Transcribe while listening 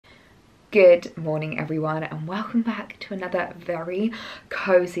Good morning everyone, and welcome back to another very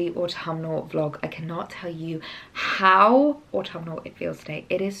cozy autumnal vlog. I cannot tell you how autumnal it feels today.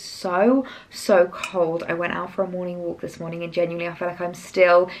 It is so cold. I went out for a morning walk this morning and genuinely I feel like I'm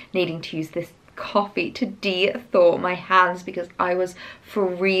still needing to use this coffee to de-thaw my hands because I was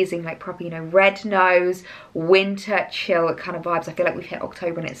freezing, like proper, you know, red nose, winter chill kind of vibes. I feel like we've hit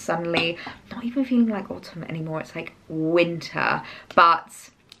October and it's suddenly not even feeling like autumn anymore. It's like winter, but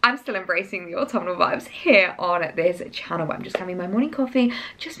I'm still embracing the autumnal vibes here on this channel. But I'm just having my morning coffee,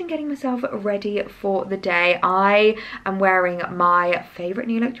 just been getting myself ready for the day. I am wearing my favorite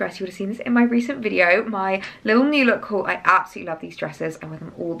new look dress. You would have seen this in my recent video, my little new look haul. I absolutely love these dresses. I wear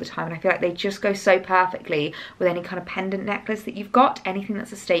them all the time and I feel like they just go so perfectly with any kind of pendant necklace that you've got, anything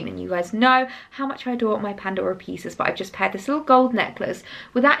that's a statement. You guys know how much I adore my Pandora pieces, but I've just paired this little gold necklace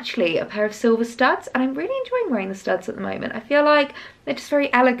with actually a pair of silver studs, and I'm really enjoying wearing the studs at the moment. I feel like they're just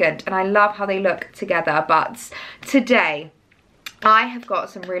very elegant and I love how they look together. But today I have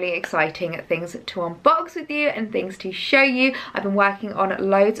got some really exciting things to unbox with you and things to show you. I've been working on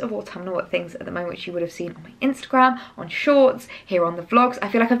loads of autumnal things at the moment, which you would have seen on my Instagram, on shorts, here on the vlogs. I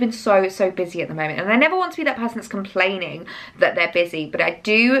feel like I've been so busy at the moment, and I never want to be that person that's complaining that they're busy, but I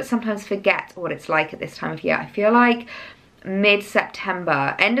do sometimes forget what it's like at this time of year. I feel like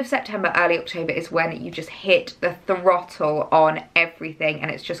mid-September, end of September, early October is when you just hit the throttle on everything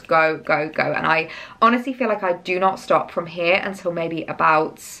and it's just go, and I honestly feel like I do not stop from here until maybe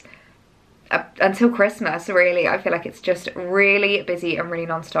about until Christmas, really. I feel like it's just really busy and really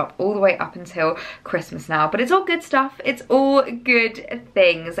non-stop all the way up until Christmas now, but it's all good stuff. It's all good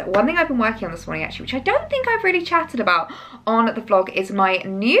things. One thing I've been working on this morning actually, which I don't think I've really chatted about on the vlog, is my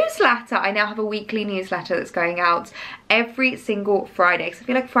newsletter. I now have a weekly newsletter that's going out every single Friday, because I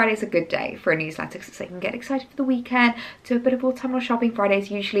feel like Friday's a good day for a newsletter because it's like you can get excited for the weekend, do a bit of autumnal shopping. Friday's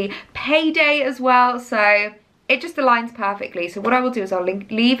usually payday as well, so it just aligns perfectly. So what I will do is I'll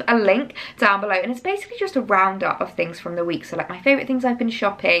leave a link down below, and it's basically just a roundup of things from the week. So like my favorite things I've been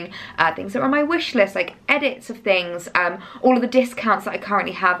shopping, things that are on my wish list, like edits of things, all of the discounts that I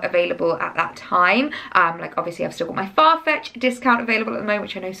currently have available at that time. Like obviously I've still got my Farfetch discount available at the moment,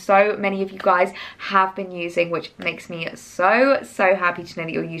 which I know so many of you guys have been using, which makes me so happy to know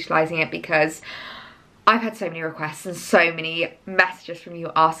that you're utilizing it, because I've had so many requests and so many messages from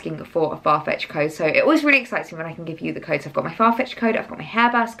you asking for a Farfetch code. So it always really excites me when I can give you the codes. I've got my Farfetch code, I've got my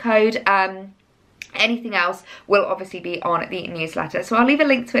Hairburst code. Anything else will obviously be on the newsletter. So I'll leave a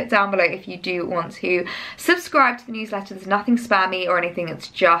link to it down below if you do want to subscribe to the newsletter. There's nothing spammy or anything. It's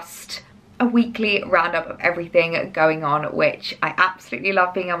just a weekly roundup of everything going on, which I absolutely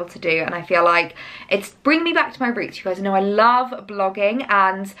love being able to do, and I feel like it's bringing me back to my roots. You guys know I love blogging,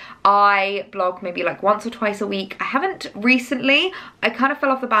 and I blog maybe like once or twice a week. I haven't recently, I kind of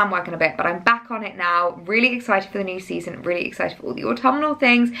fell off the bandwagon a bit, but I'm back on it now. Really excited for the new season, really excited for all the autumnal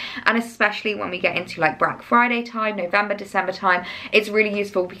things, and especially when we get into like Black Friday time, November, December time, it's really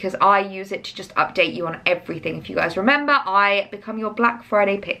useful because I use it to just update you on everything. If you guys remember, I become your Black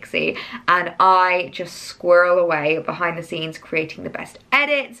Friday pixie, and I just squirrel away behind the scenes creating the best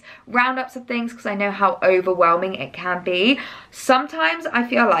edits, roundups of things, because I know how overwhelming it can be. Sometimes I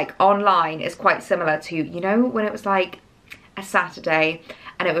feel like online is quite similar to, you know, when it was like a Saturday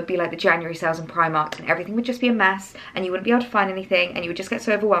and it would be like the January sales in Primark and everything would just be a mess and you wouldn't be able to find anything and you would just get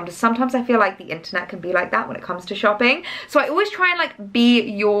so overwhelmed. Sometimes I feel like the internet can be like that when it comes to shopping. So I always try and like be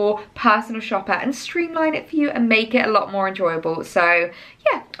your personal shopper and streamline it for you and make it a lot more enjoyable. So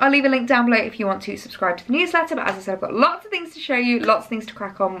yeah, I'll leave a link down below if you want to subscribe to the newsletter. But as I said, I've got lots of things to show you, lots of things to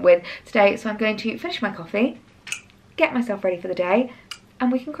crack on with today. So I'm going to finish my coffee, get myself ready for the day,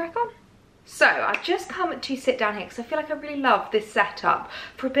 and we can crack on. So I've just come to sit down here because I feel like I really love this setup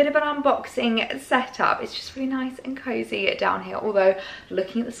for a bit of an unboxing setup. It's just really nice and cozy down here, although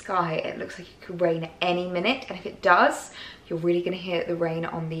looking at the sky it looks like it could rain at any minute, and if it does you're really going to hear the rain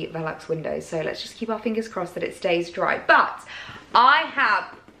on the Velux windows. So let's just keep our fingers crossed that it stays dry. But I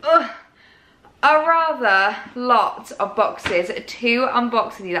have a rather lot of boxes to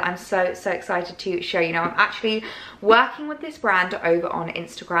unbox with you that I'm so excited to show you. Now I'm actually working with this brand over on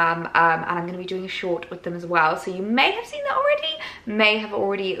Instagram, and I'm going to be doing a short with them as well, so you may have seen that already, may have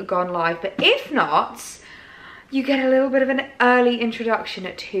already gone live, but if not, you get a little bit of an early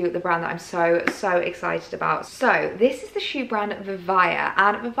introduction to the brand that I'm so excited about. So this is the shoe brand Vivaia,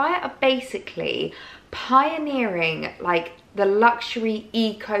 and Vivaia are basically pioneering like the luxury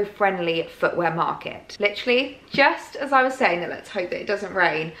eco-friendly footwear market. Literally, just as I was saying that let's hope that it doesn't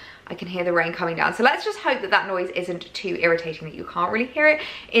rain, I can hear the rain coming down. So let's just hope that that noise isn't too irritating that you can't really hear it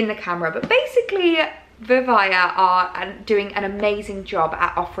in the camera. But basically, Vivaia are doing an amazing job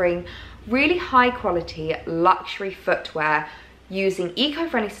at offering really high quality luxury footwear using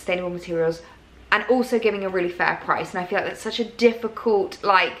eco-friendly sustainable materials and also giving a really fair price. And I feel like that's such a difficult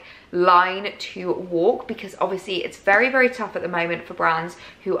line to walk, because obviously it's very, very tough at the moment for brands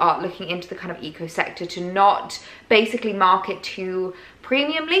who are looking into the kind of eco sector to not basically market too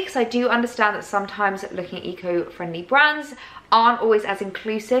premiumly, because I do understand that sometimes looking at eco-friendly brands aren't always as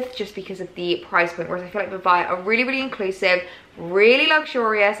inclusive just because of the price point, whereas I feel like Vivaia are really, really inclusive, really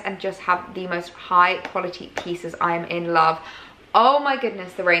luxurious, and just have the most high quality pieces. I am in love. Oh my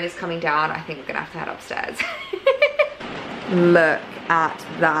goodness, the rain is coming down. I think we're gonna have to head upstairs. Look at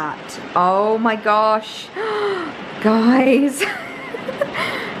that. Oh my gosh. Guys,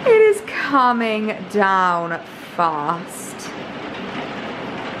 it is coming down fast.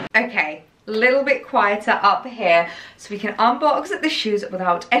 Okay, a little bit quieter up here so we can unbox the shoes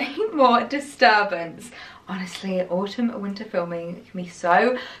without any more disturbance. Honestly, autumn winter filming can be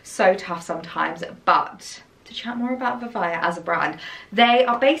so tough sometimes, but to chat more about Vivaia as a brand, they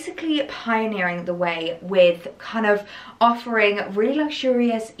are basically pioneering the way with kind of offering really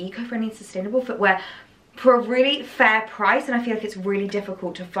luxurious, eco-friendly, sustainable footwear for a really fair price. And I feel like it's really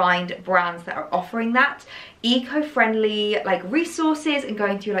difficult to find brands that are offering that. Eco-friendly resources and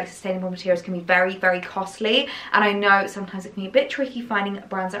going through sustainable materials can be very, very costly, and I know sometimes it can be a bit tricky finding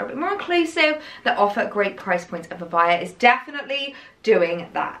brands that are a bit more inclusive that offer great price points, and Vivaia is definitely doing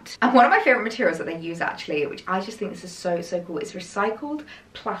that. And one of my favorite materials that they use, actually, which I just think this is so cool, is recycled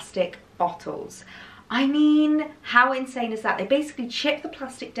plastic bottles. I mean, how insane is that? They basically chip the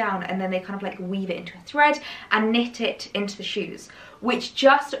plastic down and then they kind of weave it into a thread and knit it into the shoes, which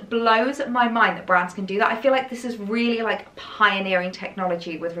just blows my mind that brands can do that. I feel like this is really pioneering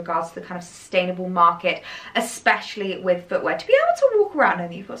technology with regards to the kind of sustainable market, especially with footwear. To be able to walk around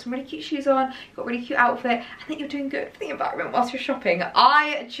and you've got some really cute shoes on, you've got a really cute outfit, and that you're doing good for the environment whilst you're shopping.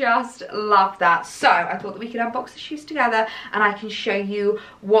 I just love that. So I thought that we could unbox the shoes together and I can show you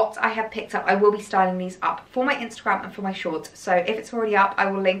what I have picked up. I will be styling these up for my Instagram and for my shorts, so if it's already up I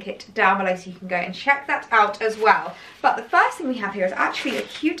will link it down below so you can go and check that out as well. But the first thing we have here is actually a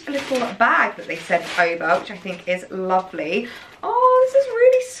cute little bag that they sent over, which I think is lovely. Oh, this is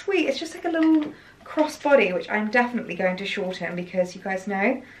really sweet. It's just a little crossbody, which I'm definitely going to shorten because you guys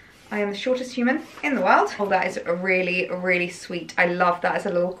know I am the shortest human in the world. Oh, that is really sweet. I love that as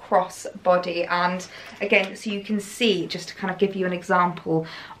a little cross body. And again, so you can see, just to kind of give you an example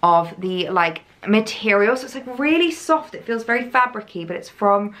of the material. So it's really soft. It feels very fabricy, but it's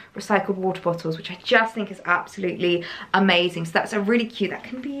from recycled water bottles, which I just think is absolutely amazing. So that's a really cute. That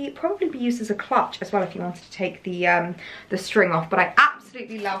can probably be used as a clutch as well if you wanted to take the string off. But I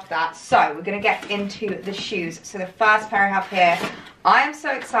absolutely love that. So we're gonna get into the shoes. So the first pair I have here, I am so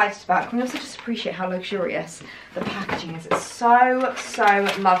excited about. Can we also just appreciate how luxurious the packaging is? It's so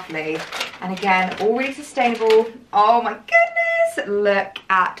lovely. And again, all really sustainable. Oh my goodness, look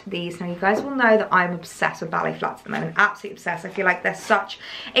at these. Now you guys will know that I'm obsessed with ballet flats at the moment, absolutely obsessed. I feel like they're such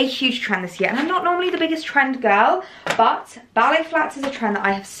a huge trend this year, and I'm not normally the biggest trend girl, but ballet flats is a trend that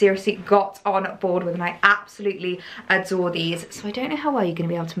I have seriously got on board with, and I absolutely adore these. So I don't know how well you're going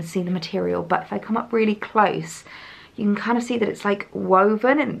to be able to see the material, but if I come up really close, you can kind of see that it's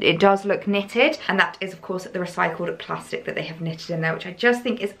woven and it does look knitted, and that is of course the recycled plastic that they have knitted in there, which I just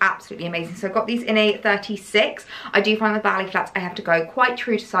think is absolutely amazing. So I got these in a 36. I do find with ballet flats I have to go quite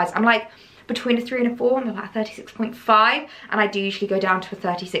true to size. I'm between a 3 and a 4, I'm about 36.5, and I do usually go down to a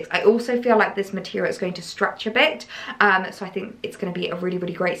 36. I also feel like this material is going to stretch a bit, so I think it's going to be a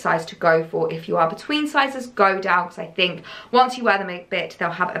really great size to go for. If you are between sizes, go down, because I think once you wear them a bit,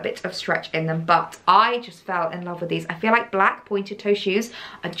 they'll have a bit of stretch in them. But I just fell in love with these. I feel like black pointed toe shoes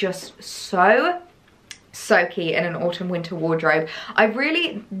are just so key in an autumn winter wardrobe. I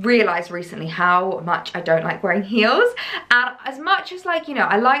really realized recently how much I don't like wearing heels, and as much as I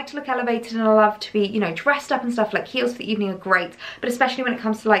like to look elevated and I love to be dressed up and stuff, heels for the evening are great, but especially when it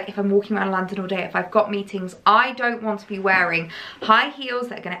comes to if I'm walking around London all day, if I've got meetings, I don't want to be wearing high heels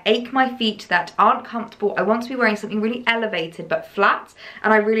that are going to ache my feet, that aren't comfortable. I want to be wearing something really elevated but flat,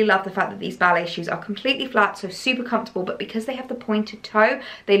 and I really love the fact that these ballet shoes are completely flat, so super comfortable, but because they have the pointed toe,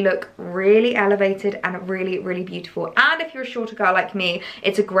 they look really elevated and really beautiful. And if you're a shorter girl like me,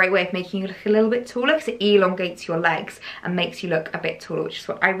 it's a great way of making you look a little bit taller, because it elongates your legs and makes you look a bit taller, which is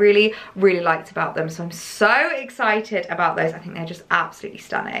what I really liked about them. So I'm so excited about those. I think they're just absolutely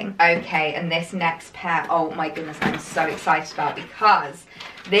stunning. Okay, and this next pair, oh my goodness, I'm so excited about, because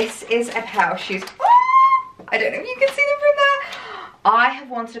this is a pair of shoes. Oh, I don't know if you can see them from there. I have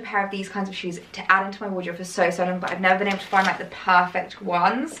wanted a pair of these kinds of shoes to add into my wardrobe for so long, but I've never been able to find the perfect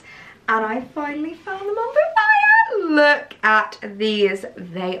ones. and I finally found them on Vivaia. Look at these.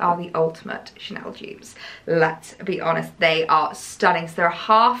 They are the ultimate Chanel dupes. Let's be honest, they are stunning. So they're a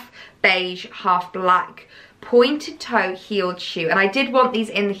half beige, half black pointed toe heeled shoe, and I did want these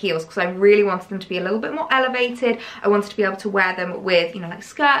in the heels because I really wanted them to be a little bit more elevated. I wanted to be able to wear them with, you know, like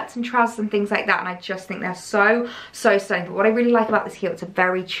skirts and trousers and things like that, and I just think they're so stunning. But what I really like about this heel, it's a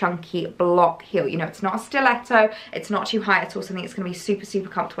very chunky block heel. You know, it's not a stiletto, it's not too high at all, so I think it's going to be super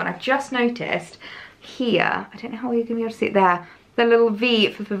comfortable. And I've just noticed here, I don't know how you're going to be able to see it there, the little V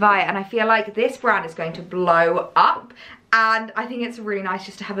for Vivaia, and I feel like this brand is going to blow up. And I think it's really nice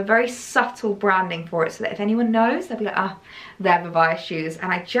just to have a very subtle branding for it, so that if anyone knows, they'll be like, ah, they're Vivaia shoes.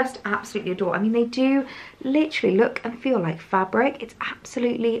 And I just absolutely adore. I mean, they do literally look and feel like fabric. It's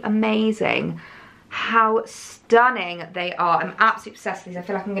absolutely amazing how stunning they are. I'm absolutely obsessed with these. I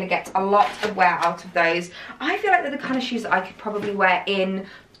feel like I'm going to get a lot of wear out of those. I feel like they're the kind of shoes that I could probably wear in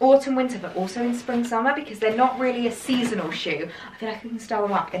autumn, winter, but also in spring, summer, because they're not really a seasonal shoe. I feel like I can style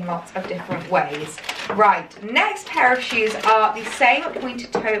them up in lots of different ways. Right, next pair of shoes are the same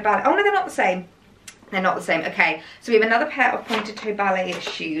pointed toe ballet. Oh no, they're not the same. They're not the same. Okay, so we have another pair of pointed toe ballet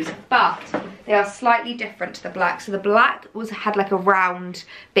shoes, but they are slightly different to the black. So the black had like a round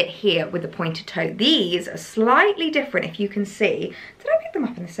bit here with the pointed toe. These are slightly different, if you can see. Did I pick them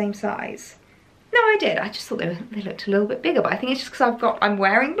up in the same size? No, I did. I just thought they looked a little bit bigger, but I think it's just because I'm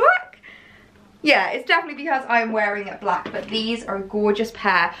wearing black. Yeah, it's definitely because I'm wearing black, but these are a gorgeous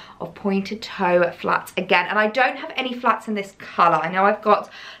pair of pointed toe flats again. And I don't have any flats in this colour. I know I've got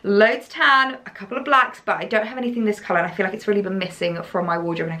loads tan, a couple of blacks, but I don't have anything this colour, and I feel like it's really been missing from my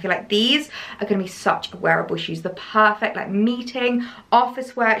wardrobe. And I feel like these are going to be such wearable shoes. The perfect like meeting,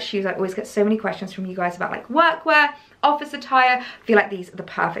 office wear shoes. I always get so many questions from you guys about like workwear, office attire. I feel like these are the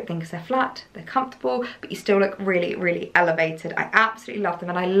perfect thing because they're flat, they're comfortable, but you still look really elevated. I absolutely love them,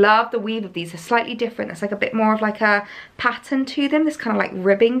 and I love the weave of these. They're slightly different. There's like a bit more of like a pattern to them, this kind of like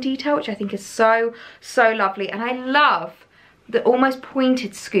ribbing detail, which I think is so lovely. And I love the almost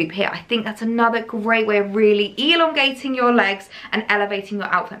pointed scoop here. I think that's another great way of really elongating your legs and elevating your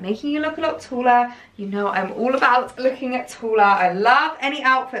outfit, making you look a lot taller. You know I'm all about looking at taller. I love any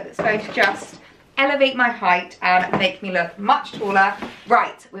outfit that's going to just elevate my height and make me look much taller.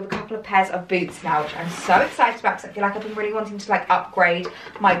 Right, we have a couple of pairs of boots now, which I'm so excited about because I feel like I've been really wanting to like upgrade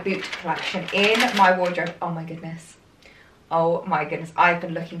my boot collection in my wardrobe. Oh my goodness. Oh my goodness. I've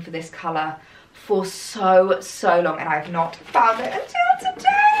been looking for this colour for so long, and I've not found it until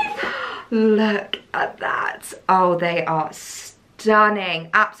today. Look at that. Oh, they are stunning.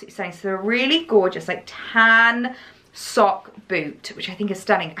 Absolutely stunning. So they're really gorgeous, like tan sock boot, which I think is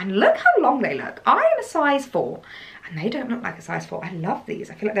stunning. And look how long they look. I am a size 4 and they don't look like a size 4. I love these.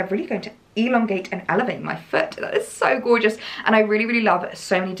 I feel like they're really going to elongate and elevate my foot. That is so gorgeous. And I really love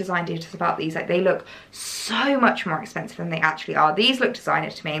so many design details about these. Like, they look so much more expensive than they actually are. These look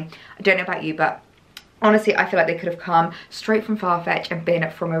designer to me. I don't know about you, but honestly, I feel like they could have come straight from Farfetch and been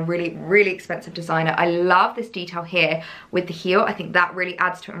from a really expensive designer. I love this detail here with the heel. I think that really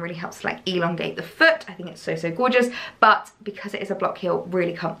adds to it and really helps to like elongate the foot. I think it's so gorgeous. But because it is a block heel,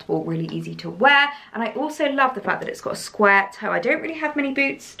 really comfortable, really easy to wear. And I also love the fact that it's got a square toe. I don't really have many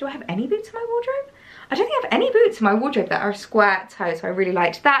boots. Do I have any boots in my wardrobe? I don't think I have any boots in my wardrobe that are square toe, so I really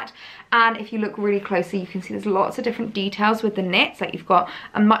liked that. And if you look really closely, you can see there's lots of different details with the knits. Like, you've got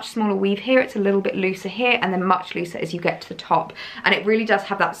a much smaller weave here, it's a little bit looser here, and then much looser as you get to the top. And it really does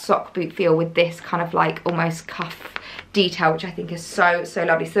have that sock boot feel with this kind of like almost cuff detail, which I think is so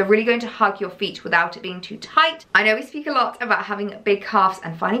lovely. So they're really going to hug your feet without it being too tight. I know we speak a lot about having big calves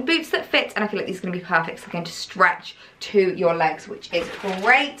and finding boots that fit, and I feel like these are going to be perfect. So they're going to stretch to your legs, which is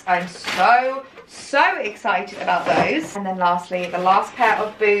great. I'm so excited about those. And then lastly, the last pair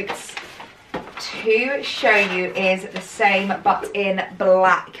of boots to show you is the same but in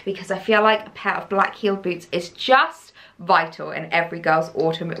black, because I feel like a pair of black heeled boots is just vital in every girl's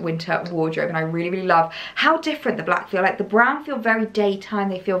autumn winter wardrobe. And I really love how different the black feel. Like, the brown feel very daytime,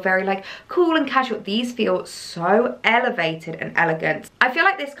 they feel very like cool and casual. These feel so elevated and elegant. I feel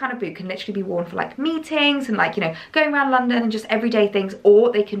like this kind of boot can literally be worn for like meetings and like, you know, going around London and just everyday things,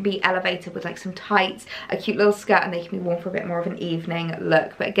 or they can be elevated with like some tights, a cute little skirt, and they can be worn for a bit more of an evening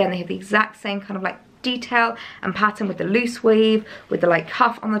look. But again, they have the exact same kind of like detail and pattern with the loose weave, with the like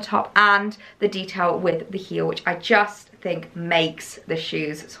cuff on the top, and the detail with the heel, which I just think makes the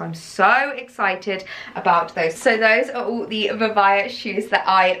shoes. So I'm so excited about those. So those are all the Vivaia shoes that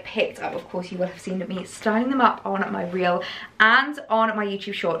I picked up. Of course, you will have seen me styling them up on my reel and on my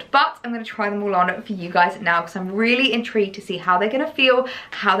YouTube short, but I'm going to try them all on for you guys now because I'm really intrigued to see how they're going to feel,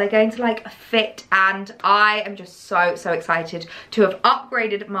 how they're going to like fit, and I am just so excited to have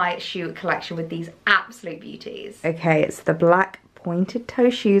upgraded my shoe collection with these absolute beauties. Okay, it's the black pointed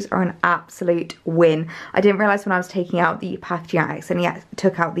toe shoes are an absolute win. I didn't realize when I was taking out the packaging, I accidentally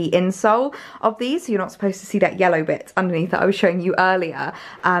took out the insole of these, so you're not supposed to see that yellow bit underneath that I was showing you earlier.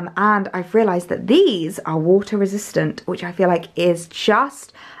 And I've realized that these are water resistant, which I feel like is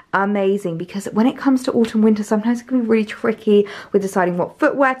just amazing, because when it comes to autumn winter, sometimes it can be really tricky with deciding what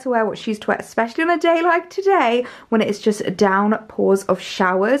footwear to wear, what shoes to wear, especially on a day like today when it is just downpours of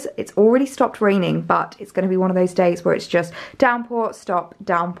showers. It's already stopped raining, but it's going to be one of those days where it's just downpour, stop,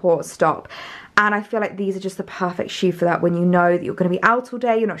 downpour, stop. And I feel like these are just the perfect shoe for that when you know that you're going to be out all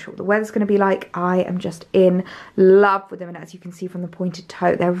day, you're not sure what the weather's going to be like. I am just in love with them, and as you can see from the pointed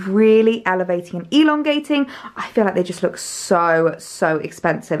toe, they're really elevating and elongating. I feel like they just look so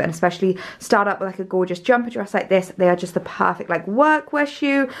expensive, and especially start up with like a gorgeous jumper dress like this, they are just the perfect like workwear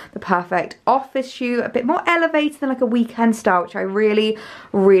shoe, the perfect office shoe, a bit more elevated than like a weekend style, which I really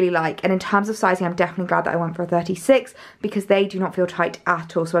like. And in terms of sizing, I'm definitely glad that I went for a 36 because they do not feel tight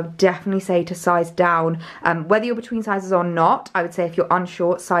at all. So I would definitely say to size down, whether you're between sizes or not. I would say if you're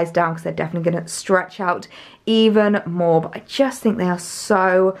unsure, size down, because they're definitely going to stretch out even more. But I just think they are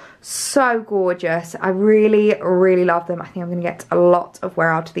so gorgeous. I really love them. I think I'm going to get a lot of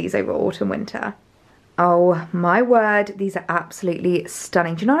wear out of these over autumn winter. Oh my word, these are absolutely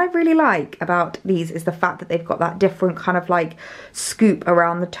stunning. Do you know what I really like about these is the fact that they've got that different kind of like scoop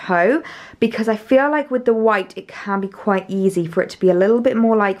around the toe, because I feel like with the white it can be quite easy for it to be a little bit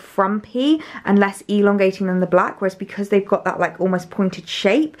more like frumpy and less elongating than the black, whereas because they've got that like almost pointed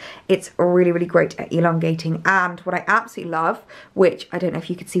shape, it's really great at elongating. And what I absolutely love, which I don't know if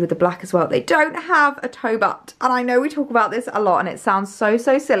you could see with the black as well, they don't have a toe butt. And I know we talk about this a lot and it sounds so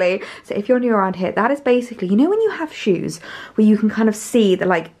silly. So if you're new around here, that is basically, you know when you have shoes where you can kind of see the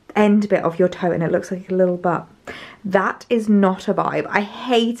like end bit of your toe and it looks like a little butt? That is not a vibe. I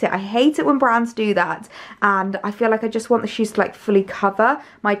hate it. I hate it when brands do that, and I feel like I just want the shoes to like fully cover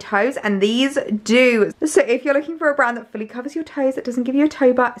my toes, and these do. So if you're looking for a brand that fully covers your toes, that doesn't give you a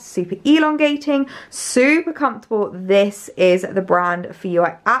toe butt, super elongating, super comfortable, this is the brand for you.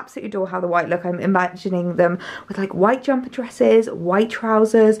 I absolutely adore how the white look. I'm imagining them with like white jumper dresses, white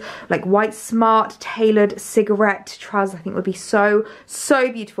trousers, like white smart tailored cigarette trousers. I think would be so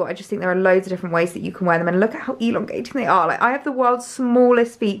beautiful. I just think there are loads of different ways that you can wear them, and look at how elongating they are. Like, I have the world's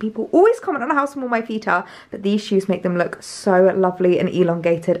smallest feet. People always comment on how small my feet are, but these shoes make them look so lovely and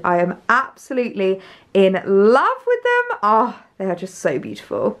elongated. I am absolutely in love with them. Oh, they are just so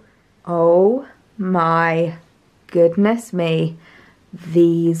beautiful. Oh my goodness me.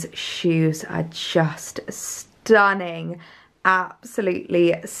 These shoes are just stunning.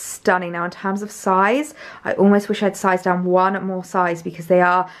 Absolutely stunning. Now in terms of size, I almost wish I'd sized down one more size because they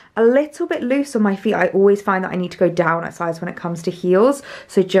are a little bit loose on my feet. I always find that I need to go down a size when it comes to heels,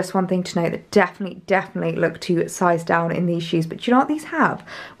 so just one thing to note, that definitely look to size down in these shoes. But do you know what these have,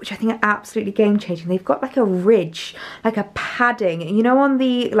 which I think are absolutely game changing? They've got like a ridge, like a padding, you know, on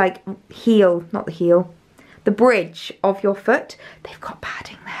the like heel, not the heel, the bridge of your foot, they've got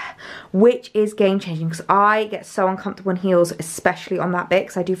padding there, which is game changing, because I get so uncomfortable in heels, especially on that bit,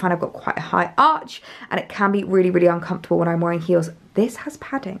 because I do find I've got quite a high arch and it can be really uncomfortable when I'm wearing heels. This has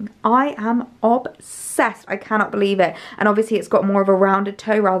padding. I am obsessed. I cannot believe it. And obviously it's got more of a rounded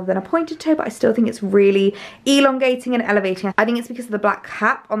toe rather than a pointed toe, but I still think it's really elongating and elevating. I think it's because of the black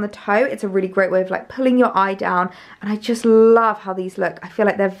cap on the toe. It's a really great way of like pulling your eye down. And I just love how these look. I feel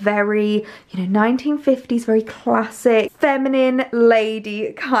like they're very, you know, 1950s, very classic, feminine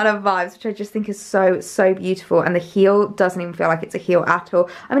lady kind of vibes, which I just think is so beautiful. And the heel doesn't even feel like it's a heel at all.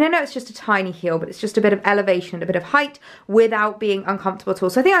 I mean, I know it's just a tiny heel, but it's just a bit of elevation, a bit of height without being uncomfortable at all.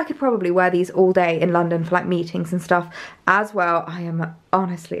 So I think I could probably wear these all day in London for like meetings and stuff as well. I am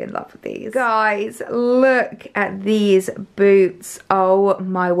honestly in love with these. Guys, look at these boots. Oh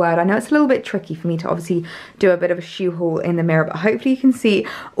my word. I know it's a little bit tricky for me to obviously do a bit of a shoe haul in the mirror, but hopefully you can see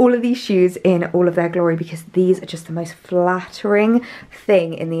all of these shoes in all of their glory, because these are just the most flattering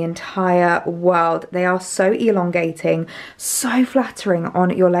thing in the entire world. They are so elongating, so flattering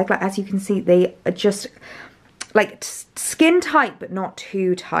on your leg. Like, as you can see, they are just, like skin tight but not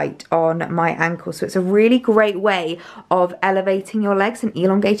too tight on my ankle. So it's a really great way of elevating your legs and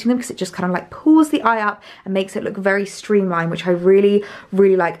elongating them, because it just kind of like pulls the eye up and makes it look very streamlined, which I really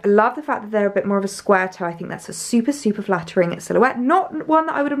like. I love the fact that they're a bit more of a square toe. I think that's a super flattering silhouette. Not one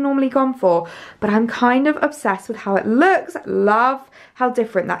that I would have normally gone for, but I'm kind of obsessed with how it looks. Love how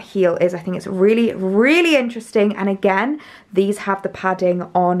different that heel is. I think it's really interesting. And again, these have the padding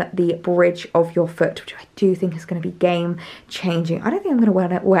on the bridge of your foot, which I do think is going to be game changing. I don't think I'm going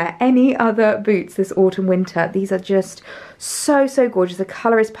to wear any other boots this autumn winter. These are just so gorgeous. The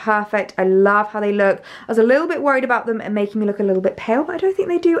colour is perfect. I love how they look. I was a little bit worried about them and making me look a little bit pale, but I don't think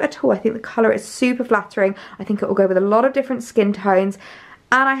they do at all. I think the colour is super flattering. I think it will go with a lot of different skin tones.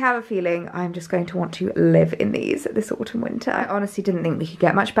 And I have a feeling I'm just going to want to live in these this autumn winter. I honestly didn't think we could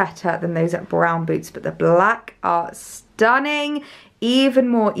get much better than those brown boots, but the black are stunning, even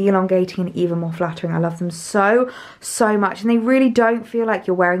more elongating and even more flattering. I love them so much, and they really don't feel like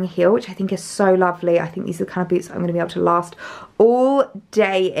you're wearing a heel, which I think is so lovely. I think these are the kind of boots that I'm going to be able to last all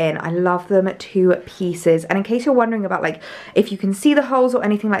day in. I love them to pieces. And in case you're wondering about like if you can see the holes or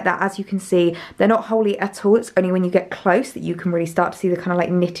anything like that, as you can see, they're not holy at all. It's only when you get close that you can really start to see the kind of like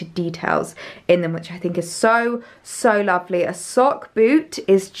knitted details in them, which I think is so lovely. A sock boot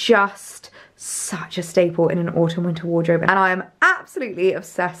is just such a staple in an autumn winter wardrobe, and I am absolutely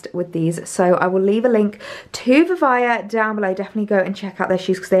obsessed with these. So I will leave a link to Vivaia down below. Definitely go and check out their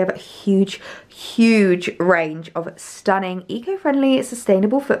shoes, because they have a huge range of stunning, eco-friendly,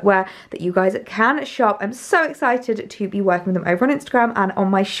 sustainable footwear that you guys can shop. I'm so excited to be working with them over on Instagram and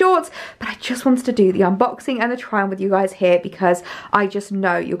on my shorts, but I just wanted to do the unboxing and the try on with you guys here, because I just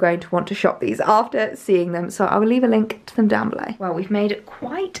know you're going to want to shop these after seeing them. So I will leave a link to them down below. Well, we've made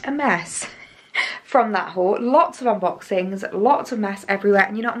quite a mess from that haul. Lots of unboxings, lots of mess everywhere,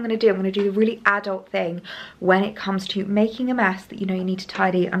 and you know what I'm going to do? I'm going to do the really adult thing when it comes to making a mess that you know you need to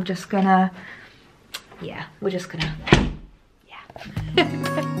tidy. I'm just gonna, yeah, we're just gonna,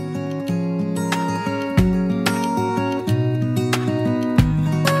 yeah.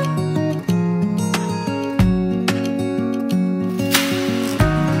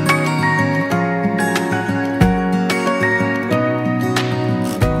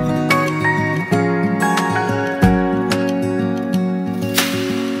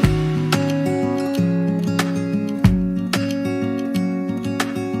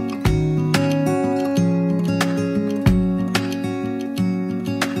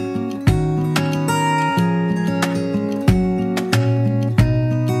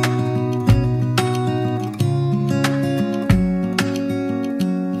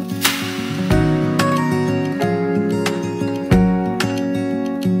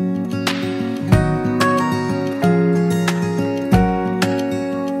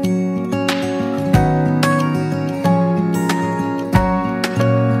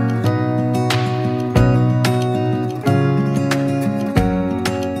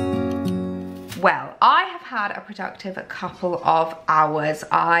 Had a productive couple of hours.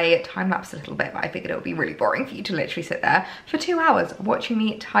 I time-lapsed a little bit, but I figured it would be really boring for you to literally sit there for 2 hours watching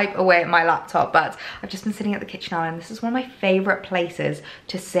me type away at my laptop. But I've just been sitting at the kitchen island. This is one of my favorite places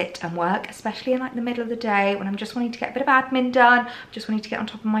to sit and work, especially in like the middle of the day when I'm just wanting to get a bit of admin done, just wanting to get on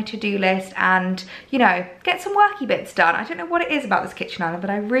top of my to-do list and, you know, get some worky bits done. I don't know what it is about this kitchen island, but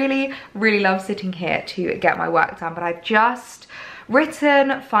I really love sitting here to get my work done. But I've just written,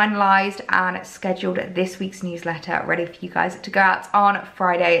 finalized and scheduled this week's newsletter ready for you guys to go out on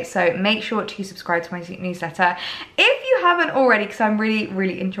Friday. So make sure to subscribe to my newsletter if you haven't already, because I'm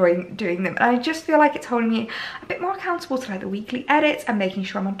really enjoying doing them. And I just feel like it's holding me a bit more accountable to like the weekly edits and making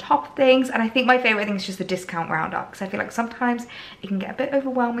sure I'm on top of things. And I think my favorite thing is just the discount roundup, because I feel like sometimes it can get a bit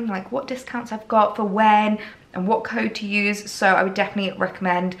overwhelming, like what discounts I've got for when and what code to use. So I would definitely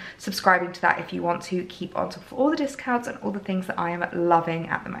recommend subscribing to that if you want to keep on top of all the discounts and all the things that I am loving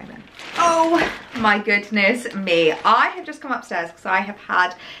at the moment. Oh my goodness me. I have just come upstairs because I have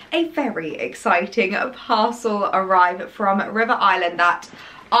had a very exciting parcel arrive from River Island that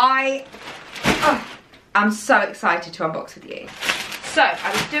I am so excited to unbox with you. So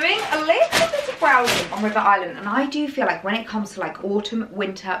I was doing a little bit of browsing on River Island, and I do feel like when it comes to like autumn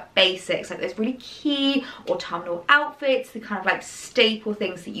winter basics, like those really key autumnal outfits, the kind of like staple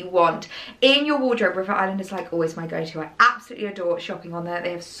things that you want in your wardrobe, River Island is like always my go-to. I absolutely adore shopping on there.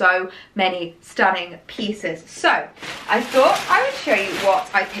 They have so many stunning pieces. So I thought I would show you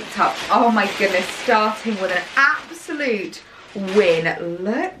what I picked up. Oh my goodness, starting with an absolute win.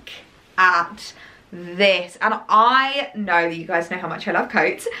 Look at this. And I know that you guys know how much I love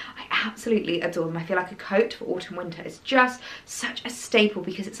coats. I absolutely adore them. I feel like a coat for autumn winter is just such a staple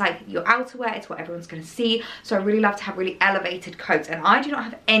because it's like your outerwear, it's what everyone's going to see. So I really love to have really elevated coats, and I do not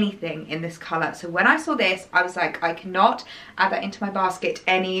have anything in this colour. So when I saw this, I was like, I cannot add that into my basket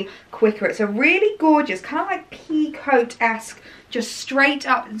any quicker. It's a really gorgeous, kind of like pea coat-esque, just straight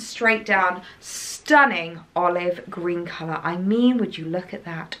up and straight down, stunning olive green colour. I mean, would you look at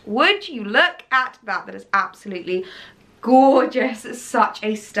that? Would you look at that? That is absolutely gorgeous. Such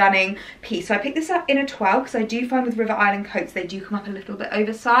a stunning piece. So I picked this up in a 12 because I do find with River Island coats they do come up a little bit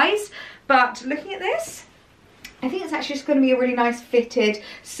oversized. But looking at this, I think it's actually just going to be a really nice fitted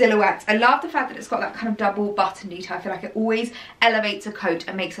silhouette. I love the fact that it's got that kind of double button detail. I feel like it always elevates a coat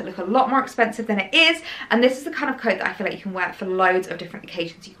and makes it look a lot more expensive than it is. And this is the kind of coat that I feel like you can wear for loads of different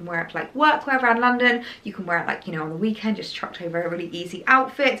occasions. You can wear it for like workwear around London. You can wear it like, you know, on the weekend, just chucked over a really easy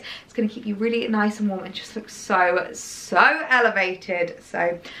outfit. It's going to keep you really nice and warm and just look so elevated.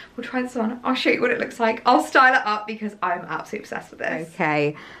 So we'll try this on. I'll show you what it looks like. I'll style it up because I'm absolutely obsessed with this.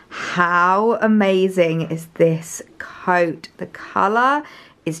 Okay, how amazing is this coat? The colour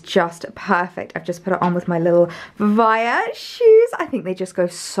is just perfect. I've just put it on with my little Vivaia shoes. I think they just go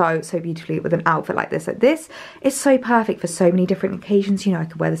so beautifully with an outfit like this. Like, this is so perfect for so many different occasions. You know, I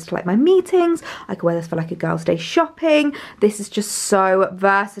could wear this to like my meetings. I could wear this for like a girls' day shopping. This is just so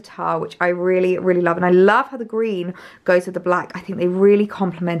versatile, which I really love. And I love how the green goes with the black. I think they really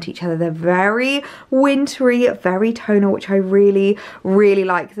complement each other. They're very wintry, very tonal, which I really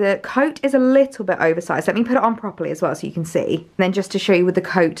like. The coat is a little bit oversized. Let me put it on properly as well so you can see. And then just to show you with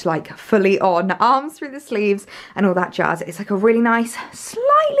the coat like fully on, arms through the sleeves and all that jazz, it's like a really nice,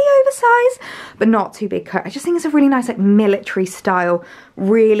 slightly oversized but not too big coat. I just think it's a really nice like military style,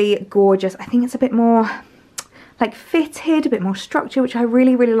 really gorgeous. I think it's a bit more like fitted, a bit more structure, which I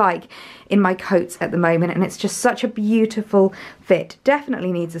really like in my coats at the moment, and it's just such a beautiful fit.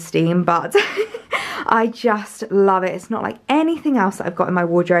 Definitely needs a steam, but I just love it. It's not like anything else that I've got in my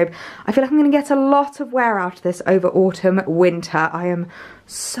wardrobe. I feel like I'm going to get a lot of wear out of this over autumn, winter. I am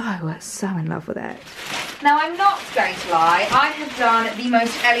so in love with it. Now, I'm not going to lie, I have done the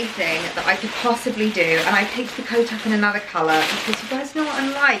most Ellie thing that I could possibly do, and I picked the coat up in another colour because you guys know what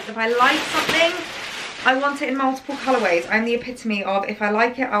I'm like. If I like something, I want it in multiple colourways. I'm the epitome of, if I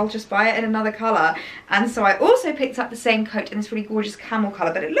like it, I'll just buy it in another colour. And so I also picked up the same coat in this really gorgeous camel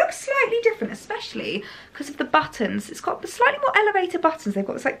colour, but it looks slightly different, especially because of the buttons. It's got slightly more elevated buttons. They've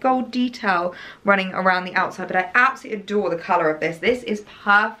got this like gold detail running around the outside, but I absolutely adore the colour of this. This is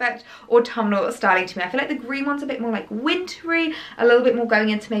perfect autumnal styling to me. I feel like the green one's a bit more like wintry, a little bit more going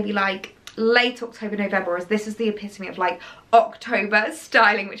into maybe like late October, November, whereas this is the epitome of like October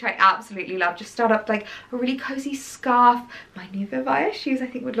styling, which I absolutely love. Just start up like a really cozy scarf. My new Vivaia shoes I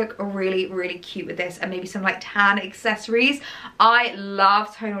think would look really cute with this, and maybe some like tan accessories. I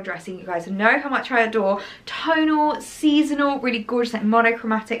love tonal dressing. You guys know how much I adore tonal, seasonal, really gorgeous like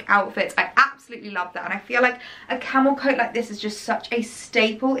monochromatic outfits. I absolutely love that, and I feel like a camel coat like this is just such a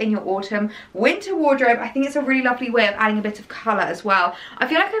staple in your autumn winter wardrobe. I think it's a really lovely way of adding a bit of colour as well. I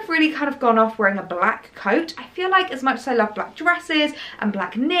feel like I've really kind of gone off wearing a black coat. I feel like as much as I love black dresses and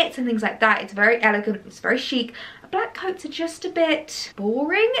black knits and things like that, it's very elegant, it's very chic. Black coats are just a bit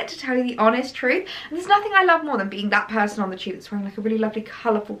boring, to tell you the honest truth. And there's nothing I love more than being that person on the tube that's wearing like a really lovely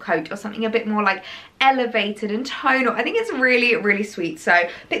colourful coat or something a bit more like elevated and tonal. I think it's really sweet. So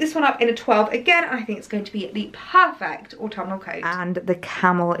pick this one up in a 12 again, and I think it's going to be the perfect autumnal coat. And the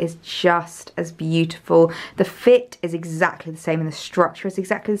camel is just as beautiful. The fit is exactly the same and the structure is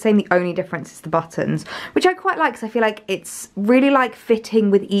exactly the same. The only difference is the buttons, which I quite like because I feel like it's really like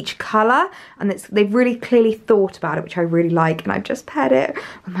fitting with each colour, and they've really clearly thought about it, which I really like. And I've just paired it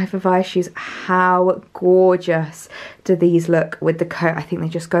with my Vivaia shoes. How gorgeous do these look with the coat? I think they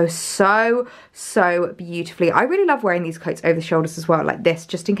just go so beautifully. I really love wearing these coats over the shoulders as well, like this.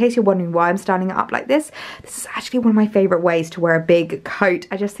 Just in case you're wondering why I'm styling it up like this, this is actually one of my favourite ways to wear a big coat.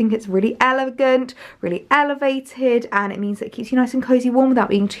 I just think it's really elegant, really elevated, and it means that it keeps you nice and cozy warm without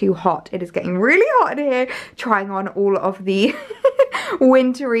being too hot. It is getting really hot in here trying on all of the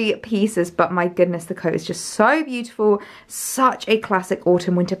wintry pieces, but my goodness, the coat is just so beautiful. Such a classic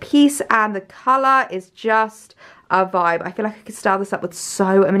autumn winter piece, and the colour is just vibe. I feel like I could style this up with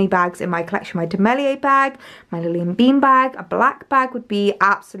so many bags in my collection. My Demelier bag, my Lillian Bean bag, a black bag would be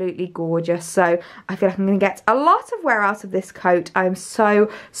absolutely gorgeous. So I feel like I'm going to get a lot of wear out of this coat. I'm so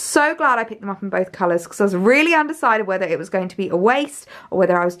glad I picked them up in both colours, because I was really undecided whether it was going to be a waste or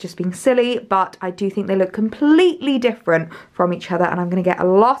whether I was just being silly, but I do think they look completely different from each other, and I'm going to get a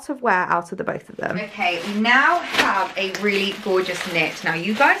lot of wear out of the both of them. Okay, we now have a really gorgeous knit. Now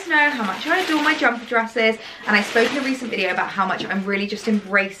you guys know how much I adore my jumper dresses, and I spoke in a recent video about how much I'm really just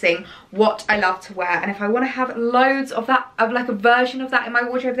embracing what I love to wear, and if I want to have loads of that, of like a version of that in my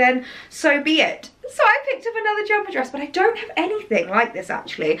wardrobe, then so be it. So I picked up another jumper dress, but I don't have anything like this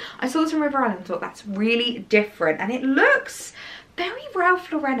actually. I saw this from River Island and thought that's really different, and it looks very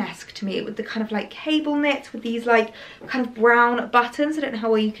Ralph Lauren-esque to me, with the kind of like cable knit with these like kind of brown buttons. I don't know how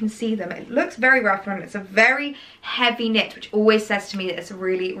well you can see them. It looks very Ralph Lauren. It's a very heavy knit, which always says to me that it's a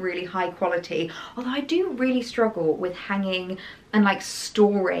really high quality. Although I do really struggle with hanging and like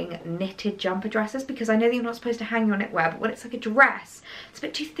storing knitted jumper dresses, because I know that you're not supposed to hang your knitwear, but when it's like a dress, it's a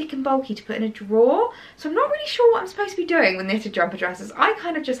bit too thick and bulky to put in a drawer. So I'm not really sure what I'm supposed to be doing with knitted jumper dresses. I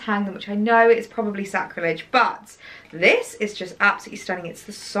kind of just hang them, which I know is probably sacrilege, but this is just absolutely stunning. It's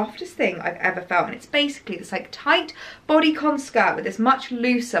the softest thing I've ever felt, and it's basically this like tight bodycon skirt with this much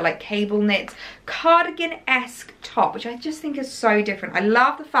looser like cable knit cardigan-esque top, which I just think is so different. I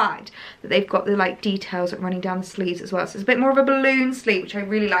love the fact that they've got the like details running down the sleeves as well, so it's a bit more of a balloon sleeve, which I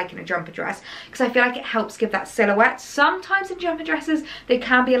really like in a jumper dress, because I feel like it helps give that silhouette. Sometimes in jumper dresses they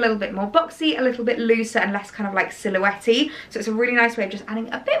can be a little bit more boxy, a little bit looser and less kind of like silhouette-y, so it's a really nice way of just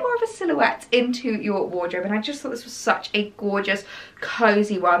adding a bit more of a silhouette into your wardrobe, and I just thought this was such a gorgeous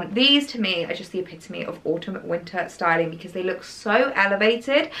cozy one. These to me are just the epitome of autumn winter styling, because they look so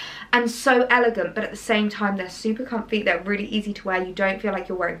elevated and so elegant, but at the same time they're super comfy, they're really easy to wear, you don't feel like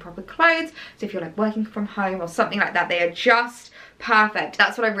you're wearing proper clothes. So if you're like working from home or something like that, they are just perfect.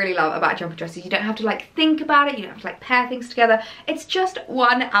 That's what I really love about jumper dresses. You don't have to like think about it, you don't have to like pair things together. It's just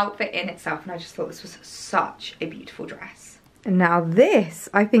one outfit in itself, and I just thought this was such a beautiful dress. And now this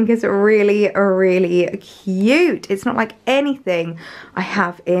I think is really cute. It's not like anything I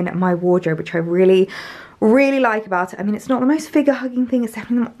have in my wardrobe, which I really like about it. I mean, it's not the most figure hugging thing, it's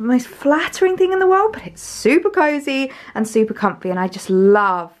definitely not the most flattering thing in the world, but it's super cozy and super comfy, and I just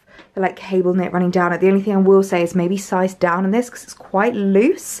love the like cable knit running down it. The only thing I will say is maybe size down in this, because it's quite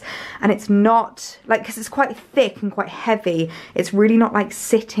loose and it's not like, because it's quite thick and quite heavy, it's really not like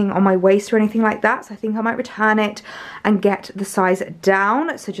sitting on my waist or anything like that. So I think I might return it and get the size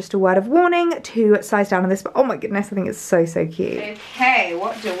down. So just a word of warning to size down on this, but oh my goodness, I think it's so cute. Okay,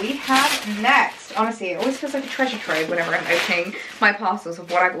 what do we have next? Honestly, it always feels like a treasure trove whenever I'm opening my parcels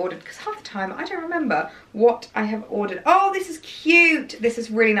of what I've ordered, because half the time I don't remember what I have ordered. Oh, this is cute. This is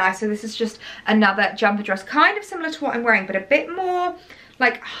really nice. So this is just another jumper dress, kind of similar to what I'm wearing, but a bit more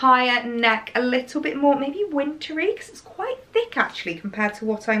like higher neck, a little bit more maybe wintry, because it's quite thick actually compared to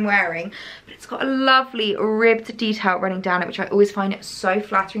what I'm wearing, but it's got a lovely ribbed detail running down it, which I always find it so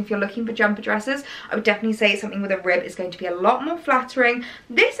flattering. If you're looking for jumper dresses, I would definitely say something with a rib is going to be a lot more flattering.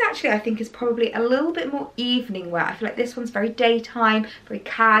 This actually I think is probably a little bit more evening wear. I feel like this one's very daytime, very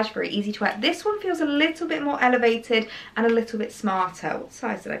cash, very easy to wear. This one feels a little bit more elevated and a little bit smarter. What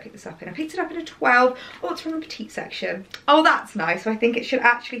size did I pick this up in? I picked it up in a 12. Oh, it's from the petite section. Oh, that's nice. So I think it should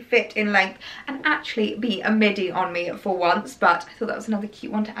actually fit in length and actually be a midi on me for once, but I thought that was another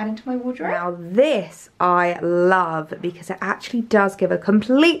cute one to add into my wardrobe. Now this I love, because it actually does give a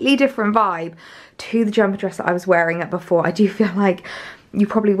completely different vibe to the jumper dress that I was wearing before. I do feel like you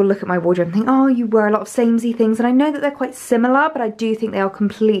probably will look at my wardrobe and think, oh, you wear a lot of samey things, and I know that they're quite similar, but I do think they are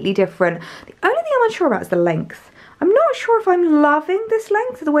completely different. The only thing I'm unsure about is the length. I'm not sure if I'm loving this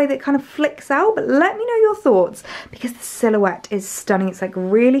length, the way that it kind of flicks out, but let me know your thoughts, because the silhouette is stunning. It's like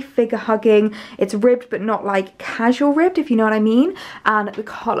really figure hugging. It's ribbed, but not like casual ribbed, if you know what I mean. And the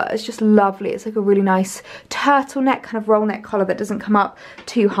collar is just lovely. It's like a really nice turtleneck kind of roll neck collar that doesn't come up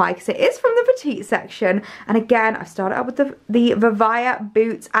too high, because it is from the petite section. And again, I started out with the Vivaia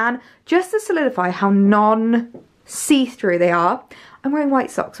boots, and just to solidify how non-see-through they are, I'm wearing white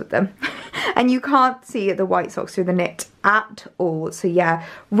socks with them. And you can't see the white socks through the knit at all. So yeah,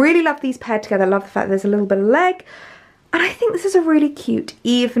 really love these paired together. Love the fact that there's a little bit of leg. And I think this is a really cute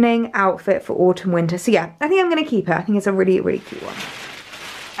evening outfit for autumn winter. So yeah, I think I'm going to keep it. I think it's a really cute one.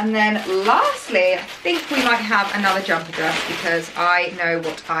 And then lastly, I think we might have another jumper dress, because I know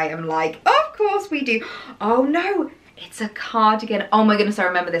what I am like. Of course we do. Oh no. It's a cardigan. Oh my goodness, I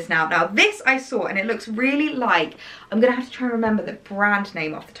remember this now. Now this I saw, and it looks really like, I'm gonna have to try and remember the brand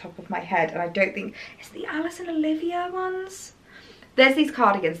name off the top of my head, and I don't think, it's the Alice and Olivia ones? there's these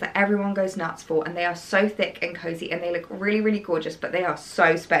cardigans that everyone goes nuts for, and they are so thick and cozy, and they look really, really gorgeous, but they are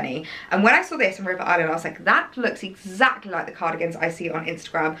so spenny. And when I saw this in River Island, I was like, that looks exactly like the cardigans I see on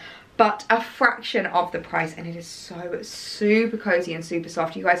Instagram, but a fraction of the price, and it is so super cozy and super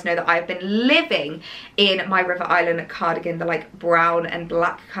soft. You guys know that I've been living in my River Island cardigan, the like brown and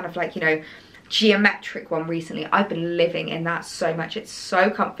black kind of like, you know, geometric one recently. I've been living in that so much. It's so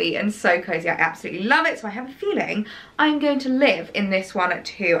comfy and so cozy. I absolutely love it. So I have a feeling I'm going to live in this one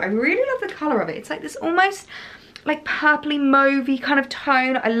too. I really love the color of it. It's like this almost like purpley mauvey kind of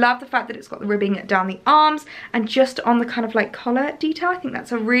tone. I love the fact that it's got the ribbing down the arms and just on the kind of like collar detail. I think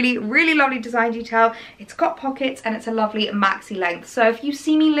that's a really, really lovely design detail. It's got pockets and it's a lovely maxi length. So if you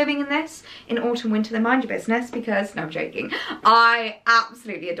see me living in this in autumn, winter, then mind your business, because, no, I'm joking. I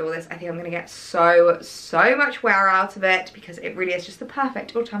absolutely adore this. I think I'm gonna get so much wear out of it, because it really is just the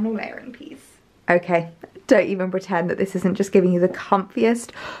perfect autumnal layering piece. Okay, don't even pretend that this isn't just giving you the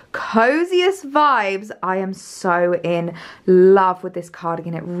comfiest, coziest vibes. I am so in love with this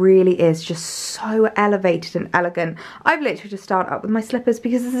cardigan. It really is just so elevated and elegant. I've literally just started up with my slippers,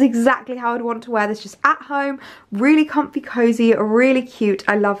 because this is exactly how I'd want to wear this, just at home, really comfy, cozy, really cute.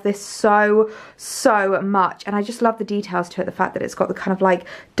 I love this so much, and I just love the details to it. The fact that it's got the kind of like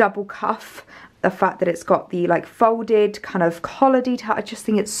double cuff, the fact that it's got the like folded kind of collar detail. I just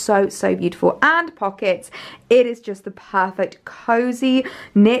think it's so beautiful. And pockets. It is just the perfect cozy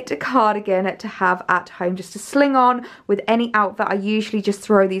knit cardigan to have at home, just to sling on with any outfit. I usually just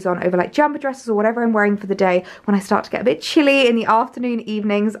throw these on over like jumper dresses or whatever I'm wearing for the day when I start to get a bit chilly in the afternoon,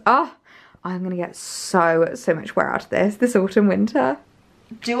 evenings. Oh, I'm gonna get so much wear out of this autumn, winter.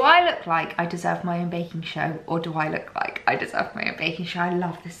 Do I look like I deserve my own baking show, or do I look like I deserve my own baking show? I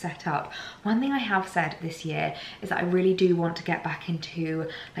love this setup. One thing I have said this year is that I really do want to get back into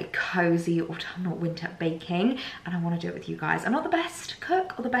like cozy autumnal winter baking, and I want to do it with you guys. I'm not the best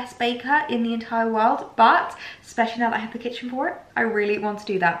cook or the best baker in the entire world, but especially now that I have the kitchen for it, I really want to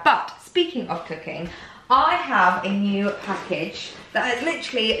do that. But speaking of cooking, I have a new package that has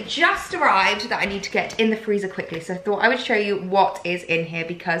literally just arrived that I need to get in the freezer quickly. So I thought I would show you what is in here,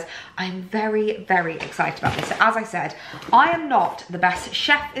 because I'm very excited about this. So as I said, I am not the best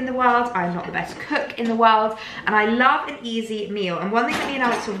chef in the world. I am not the best cook in the world. And I love an easy meal. And one thing that me and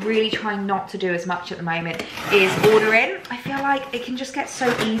Alex are really trying not to do as much at the moment is order in. I feel like it can just get so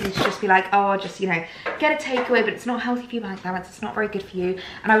easy to just be like, oh, I'll just, you know, get a takeaway, but it's not healthy for your bank balance. It's not very good for you.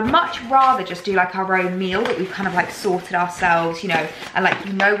 And I would much rather just do like our own meal that we've kind of like sorted ourselves, you know, and like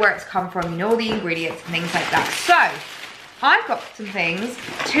you know where it's come from, you know all the ingredients and things like that. So I've got some things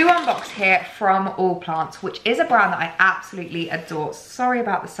to unbox here from All Plants, which is a brand that I absolutely adore. Sorry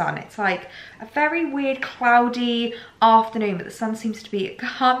about the sun. It's like a very weird cloudy afternoon, but the sun seems to be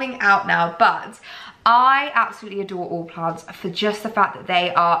coming out now. But I absolutely adore All Plants for just the fact that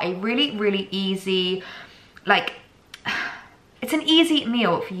they are a really easy, like, it's an easy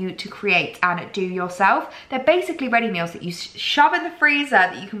meal for you to create and do yourself. They're basically ready meals that you shove in the freezer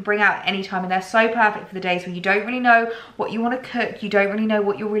that you can bring out at any time, and they're so perfect for the days when you don't really know what you want to cook, you don't really know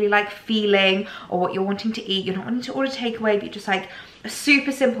what you're really like feeling or what you're wanting to eat. You're not wanting to order takeaway, but you're just like a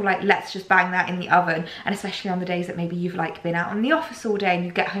super simple, like, let's just bang that in the oven. And especially on the days that maybe you've like been out in the office all day and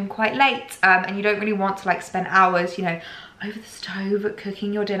you get home quite late, and you don't really want to like spend hours, you know, over the stove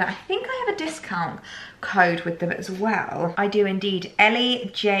cooking your dinner. I think I have a discount code with them as well. I do indeed.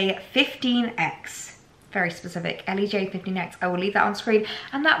 Ellie J15X. Very specific, Ellie J15X. I will leave that on screen,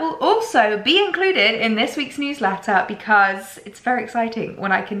 and that will also be included in this week's newsletter, because it's very exciting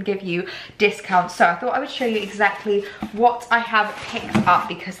when I can give you discounts. So I thought I would show you exactly what I have picked up,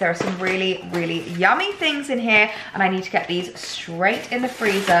 because there are some really yummy things in here, and I need to get these straight in the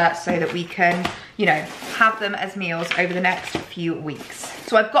freezer so that we can, you know, have them as meals over the next few weeks.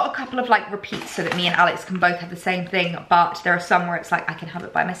 So I've got a couple of like repeats so that me and Alex can both have the same thing, but there are some where it's like I can have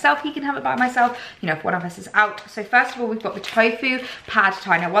it by myself, he can have it by myself, you know, if one of us is out. So first of all, we've got the tofu pad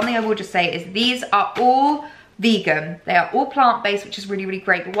thai. Now, one thing I will just say is these are all vegan. They are all plant-based, which is really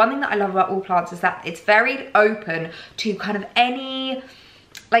great. But one thing that I love about All Plants is that it's very open to kind of any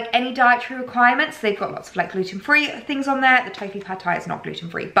dietary requirements. They've got lots of like gluten-free things on there. The tofu pad thai is not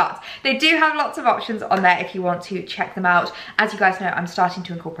gluten-free, but they do have lots of options on there if you want to check them out. As you guys know, I'm starting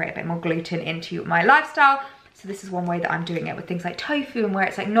to incorporate a bit more gluten into my lifestyle. So this is one way that I'm doing it with things like tofu, and where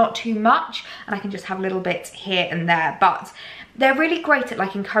it's like not too much and I can just have little bits here and there. But they're really great at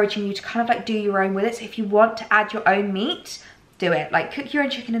like encouraging you to kind of like do your own with it. So if you want to add your own meat, do it. Like, cook your own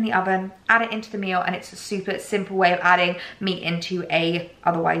chicken in the oven, add it into the meal, and it's a super simple way of adding meat into a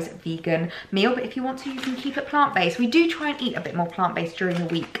otherwise vegan meal. But if you want to, you can keep it plant-based. We do try and eat a bit more plant-based during the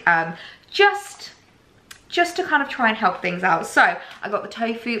week, just just to kind of try and help things out. So I got the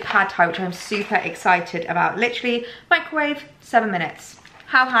tofu pad thai, which I'm super excited about. Literally microwave, 7 minutes.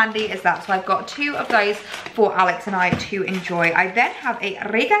 How handy is that? So I've got 2 of those for Alex and I to enjoy. I then have a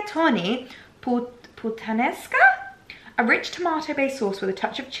rigatoni puttanesca, a rich tomato-based sauce with a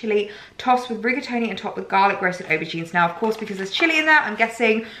touch of chili, tossed with rigatoni and topped with garlic roasted aubergines. Now, of course, because there's chili in there, I'm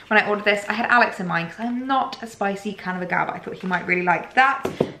guessing when I ordered this, I had Alex in mind because I'm not a spicy kind of a gal, but I thought he might really like that.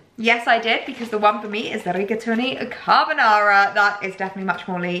 Yes, I did, because the one for me is the rigatoni carbonara. That is definitely much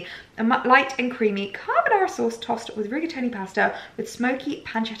more light and creamy carbonara sauce tossed with rigatoni pasta with smoky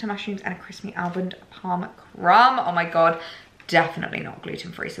pancetta mushrooms and a crispy almond palm crumb. Oh my God. Definitely not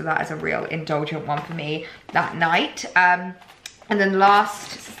gluten-free, so that is a real indulgent one for me that night. And then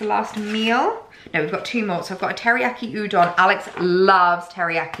this is the last meal. No, we've got 2 more. So I've got a teriyaki udon. Alex loves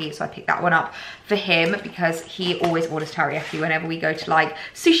teriyaki, so I picked that one up for him because he always orders teriyaki whenever we go to like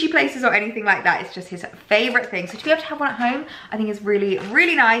sushi places or anything like that. It's just his favorite thing. So to be able to have one at home, I think is really,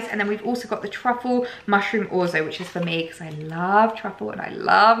 really nice. And then we've also got the truffle mushroom orzo, which is for me because I love truffle and I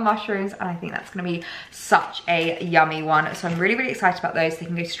love mushrooms, and I think that's going to be such a yummy one. So I'm really, really excited about those. They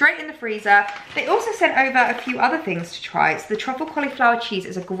can go straight in the freezer. They also sent over a few other things to try. So the truffle cauliflower cheese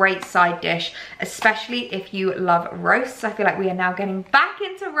is a great side dish, especially if you love roasts. I feel like we are now getting back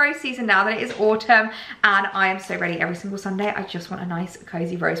into roast season now that it is autumn, and I am so ready. Every single Sunday I just want a nice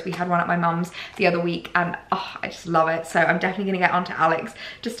cozy roast. We had one at my mum's the other week and oh, I just love it. So I'm definitely gonna get onto Alex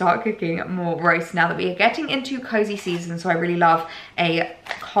to start cooking more roast now that we are getting into cozy season. So I really love a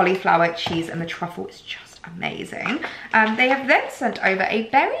cauliflower cheese, and the truffle is just amazing. They have then sent over a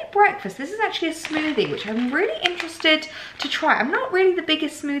berry breakfast. This is actually a smoothie, which I'm really interested to try. I'm not really the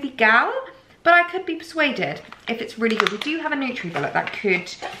biggest smoothie gal, but I could be persuaded if it's really good. We do have a Nutribullet that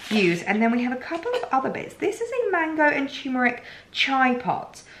could use, and then we have a couple of other bits. This is a mango and turmeric chai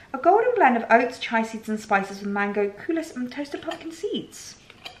pot, a golden blend of oats, chai seeds and spices with mango, coulis and toasted pumpkin seeds.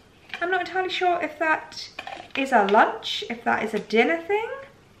 I'm not entirely sure if that is a lunch, if that is a dinner thing.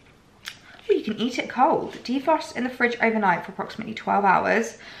 Oh, you can eat it cold. Defrost in the fridge overnight for approximately 12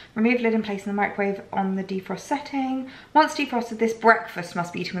 hours. Remove lid and place in the microwave on the defrost setting. Once defrosted, this breakfast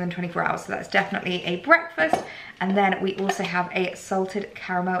must be eaten within 24 hours. So that's definitely a breakfast. And then we also have a salted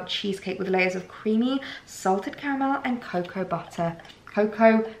caramel cheesecake with layers of creamy salted caramel and cocoa butter.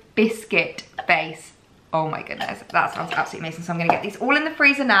 Cocoa biscuit base. Oh my goodness, that sounds absolutely amazing. So I'm gonna get these all in the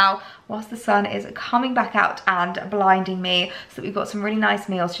freezer now whilst the sun is coming back out and blinding me, so that we've got some really nice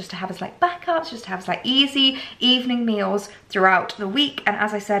meals just to have as like backups, just to have as like easy evening meals throughout the week. And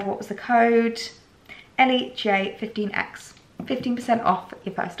as I said, what was the code? EllieJ15X, 15% off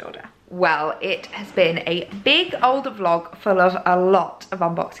your first order. Well, it has been a big old vlog full of a lot of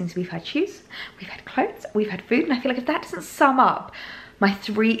unboxings. We've had shoes, we've had clothes, we've had food, and I feel like if that doesn't sum up my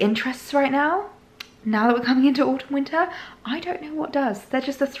 3 interests right now that we're coming into autumn winter, I don't know what does. They're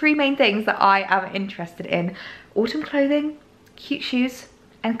just the 3 main things that I am interested in: autumn clothing, cute shoes,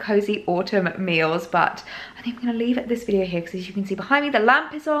 and cozy autumn meals. But I think I'm gonna leave this video here because, as you can see behind me, the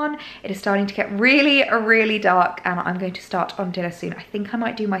lamp is on. It is starting to get really, really dark, and I'm going to start on dinner soon. I think I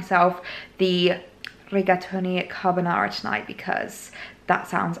might do myself the rigatoni carbonara tonight because that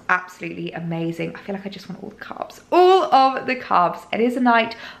sounds absolutely amazing. I feel like I just want all the carbs. All of the carbs. It is a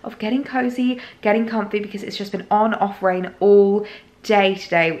night of getting cozy, getting comfy, because it's just been on off rain all day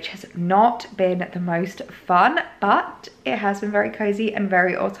today, which has not been the most fun, but it has been very cozy and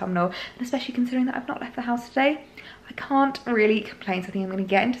very autumnal, and especially considering that I've not left the house today, I can't really complain. So I think I'm going to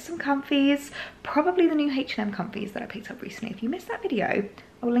get into some comfies, probably the new H&M comfies that I picked up recently. If you missed that video,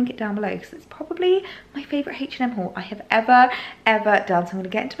 I'll link it down below because it's probably my favourite H&M haul I have ever done. So I'm going to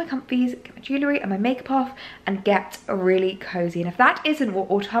get into my comfies, get my jewellery and my makeup off, and get really cozy. And if that isn't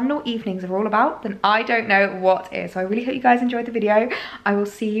what autumnal evenings are all about, then I don't know what is. So I really hope you guys enjoyed the video. I will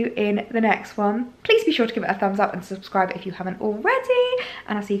see you in the next one. Please be sure to give it a thumbs up and subscribe if you haven't already,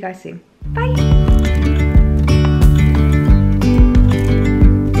 and I'll see you guys soon. Bye!